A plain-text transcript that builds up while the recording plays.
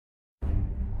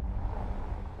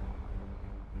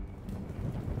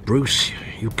Bruce,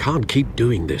 you can't keep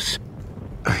doing this.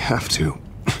 I have to.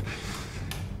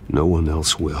 No one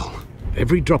else will.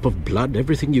 Every drop of blood,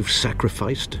 everything you've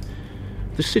sacrificed.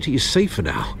 The city is safer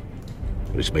now.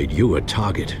 But it's made you a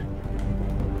target.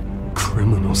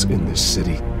 Criminals in this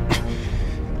city.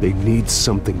 They need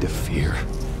something to fear.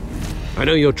 I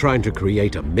know you're trying to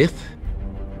create a myth,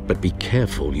 but be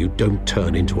careful you don't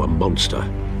turn into a monster.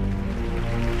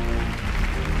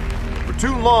 For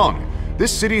too long,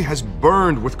 this city has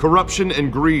burned with corruption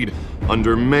and greed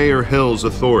under Mayor Hill's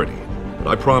authority. But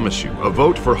I promise you, a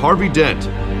vote for Harvey Dent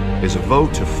is a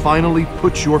vote to finally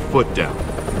put your foot down.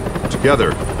 Together,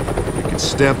 we can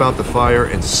stamp out the fire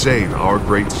and save our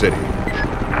great city.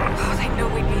 Oh, they knew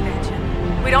we'd be there,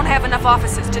 Jim. We don't have enough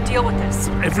officers to deal with this.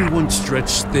 Everyone's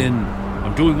stretched thin.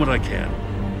 I'm doing what I can.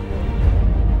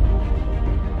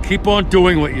 Keep on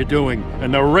doing what you're doing,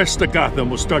 and the rest of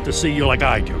Gotham will start to see you like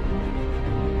I do.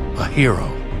 A hero.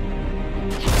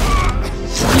 You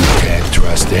can't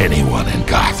trust anyone in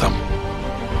Gotham.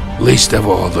 Least of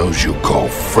all those you call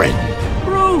friend.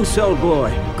 Bruce, old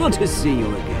boy. Good to see you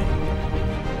again.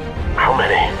 How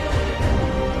many?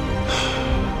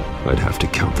 I'd have to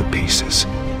count the pieces.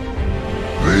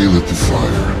 They lit the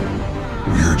fire.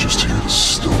 We're just here to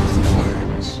stoke the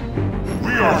flames.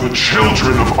 We are the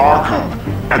children of Arkham,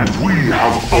 and we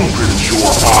have opened your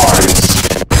eyes.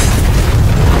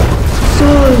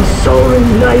 Sorry,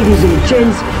 ladies and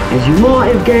gents. As you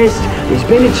might have guessed, there's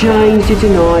been a change to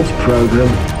tonight's program.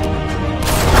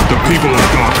 The people of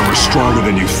Gotham are stronger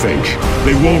than you think.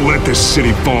 They won't let this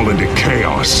city fall into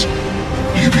chaos.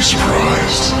 You'd be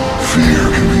surprised. Fear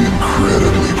can be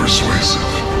incredibly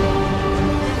persuasive.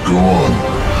 Go on.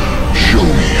 Show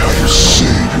me how you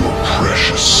save your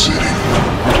precious city.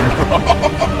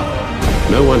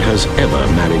 No one has ever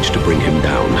managed to bring him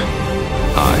down.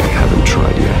 I haven't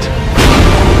tried yet.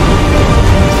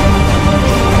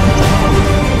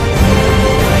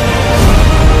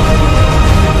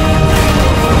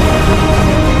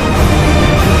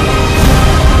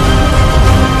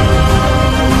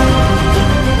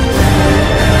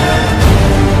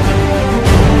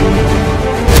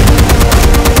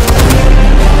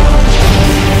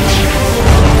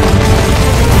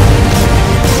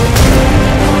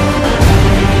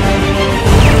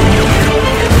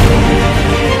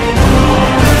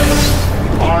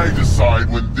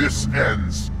 When this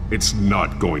ends, It's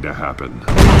not going to happen.